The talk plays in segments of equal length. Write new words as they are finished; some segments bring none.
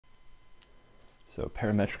So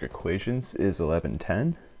Parametric Equations is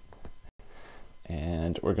 1110,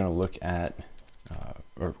 and we're going to look at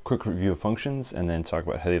a quick review of functions and then talk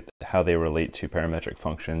about how they relate to parametric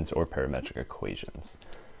functions or parametric equations.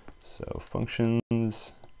 So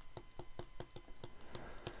functions,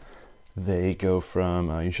 they go from,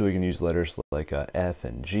 usually you can use letters like F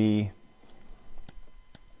and G.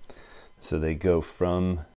 So they go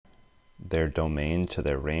from their domain to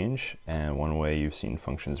their range, and one way you've seen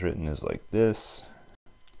functions written is like this: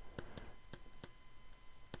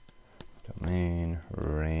 domain,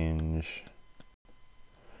 range,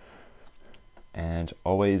 and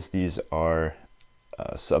always these are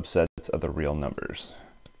subsets of the real numbers.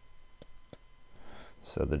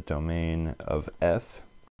 So the domain of F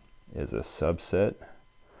is a subset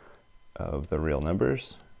of the real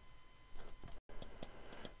numbers,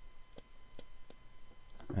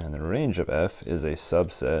 and the range of F is a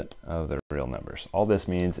subset of the real numbers. All this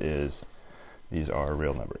means is these are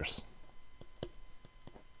real numbers.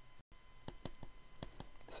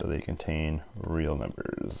 So they contain real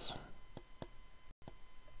numbers.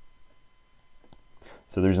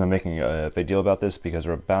 So the reason I'm making a big deal about this because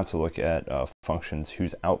we're about to look at functions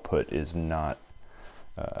whose output is not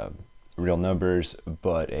real numbers,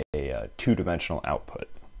 but a two-dimensional output.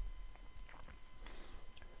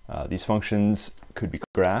 These functions could be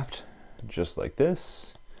graphed just like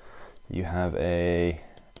this. You have a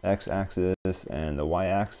x-axis, and the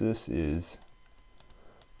y-axis is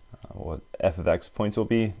what f of x points will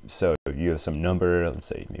be. So you have some number, let's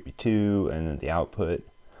say maybe 2, and then the output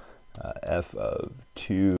f of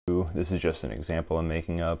 2. This is just an example I'm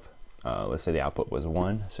making up. Let's say the output was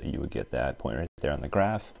 1, so you would get that point right there on the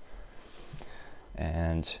graph.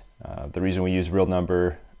 And the reason we use real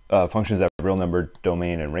number functions that have real number,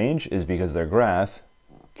 domain, and range is because their graph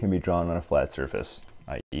can be drawn on a flat surface,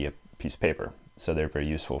 i.e. a piece of paper. So they're very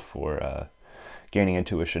useful for gaining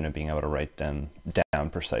intuition and being able to write them down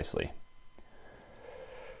precisely.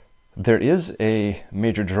 There is a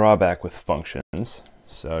major drawback with functions.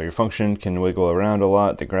 So your function can wiggle around a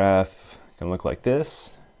lot. The graph can look like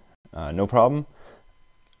this, no problem.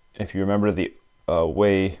 If you remember, the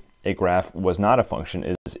way a graph was not a function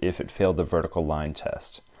is if it failed the vertical line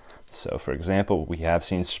test. So for example, we have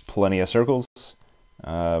seen plenty of circles.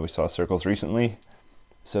 We saw circles recently.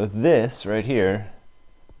 So this right here,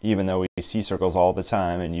 even though we see circles all the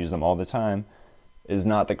time and use them all the time, is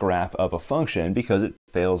not the graph of a function because it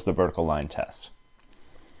fails the vertical line test.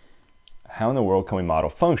 How in the world can we model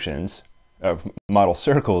functions, model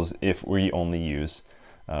circles, if we only use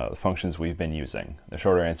the functions we've been using? The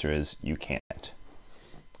shorter answer is you can't. So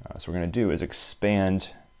what we're going to do is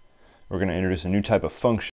expand. We're going to introduce a new type of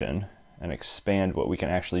function and expand what we can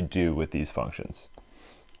actually do with these functions.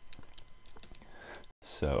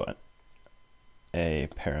 So a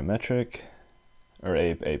parametric, or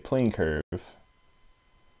a plane curve,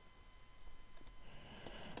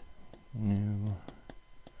 new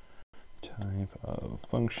type of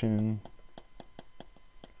function.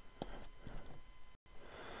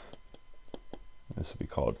 This will be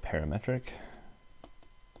called parametric.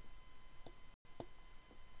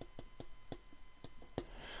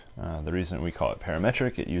 The reason we call it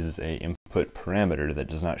parametric, it uses a input parameter that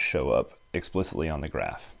does not show up explicitly on the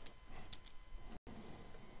graph.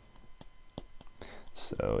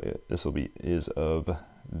 So this will be is of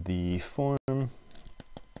the form. We're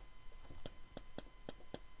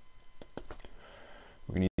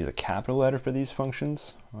going to use a capital letter for these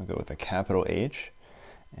functions. I'll go with a capital H.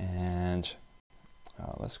 And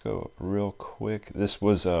let's go up real quick. This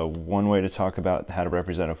was one way to talk about how to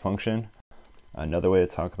represent a function. Another way to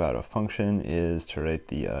talk about a function is to write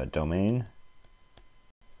the domain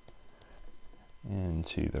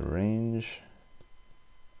into the range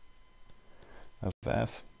of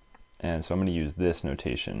f. And so I'm going to use this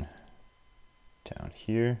notation down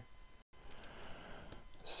here.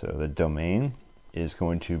 So the domain is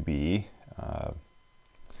going to be, it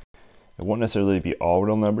won't necessarily be all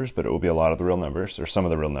real numbers, but it will be a lot of the real numbers, or some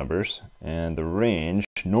of the real numbers. And the range,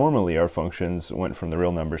 normally our functions went from the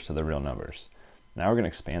real numbers to the real numbers. Now we're going to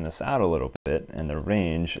expand this out a little bit, and the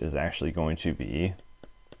range is actually going to be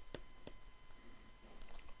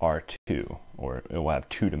R2, or it will have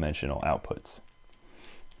two-dimensional outputs.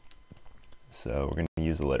 So we're going to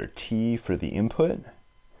use the letter T for the input,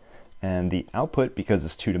 and the output, because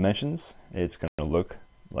it's 2 dimensions, it's going to look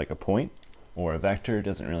like a point or a vector.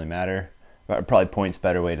 Doesn't really matter. Probably point's a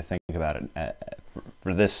better way to think about it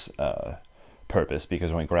for this purpose,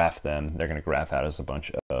 because when we graph them, they're going to graph out as a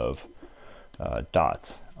bunch of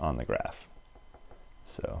dots on the graph.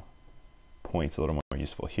 So point's a little more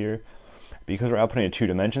useful here. Because we're outputting in 2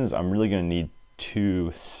 dimensions, I'm really going to need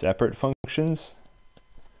 2 separate functions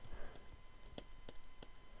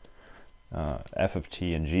f of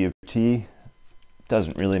t and g of t.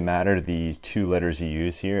 Doesn't really matter the two letters you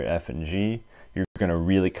use here, f and g. You're going to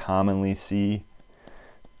really commonly see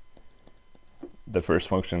the first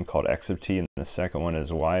function called x of t and the second one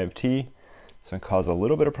is y of t. So it causes a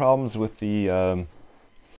little bit of problems with the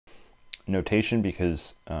notation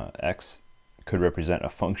because x could represent a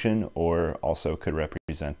function or also could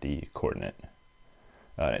represent the coordinate.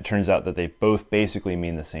 It turns out that they both basically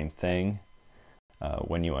mean the same thing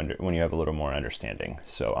when you have a little more understanding.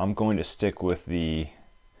 So I'm going to stick with the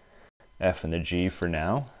f and the g for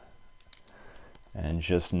now, and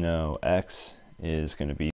just know x is going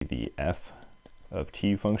to be the f of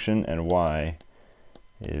t function and y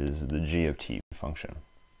is the g of t function.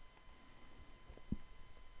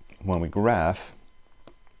 When we graph,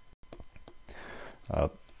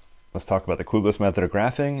 let's talk about the clueless method of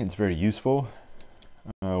graphing. It's very useful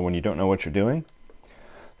when you don't know what you're doing.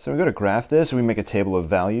 So we go to graph this, we make a table of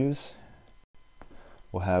values.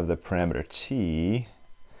 We'll have the parameter t,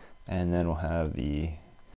 and then we'll have the,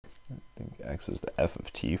 I think x is the f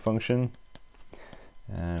of t function,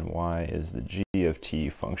 and y is the g of t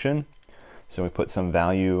function. So we put some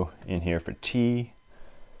value in here for t.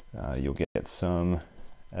 You'll get some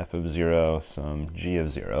f of 0, some g of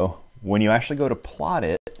 0. When you actually go to plot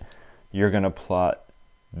it, you're going to plot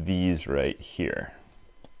these right here.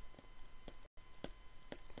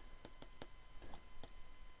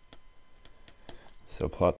 So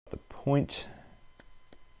plot the point,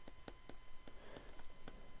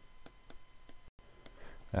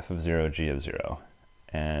 f of 0, g of 0.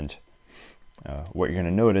 And what you're going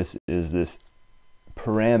to notice is this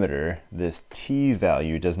parameter, this t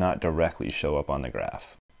value, does not directly show up on the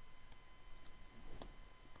graph.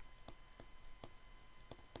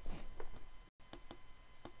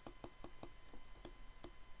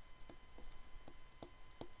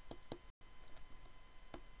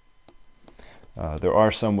 There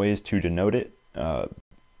are some ways to denote it.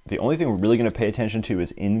 The only thing we're really going to pay attention to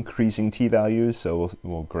is increasing t-values, so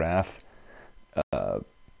we'll graph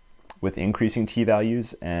with increasing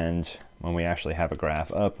t-values, and when we actually have a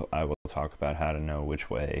graph up, I will talk about how to know which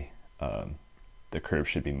way the curve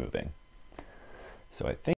should be moving. So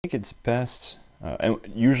I think it's best, and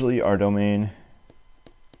usually our domain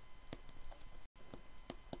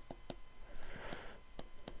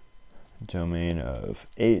of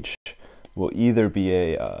h will either be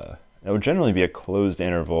it will generally be a closed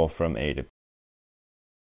interval from a to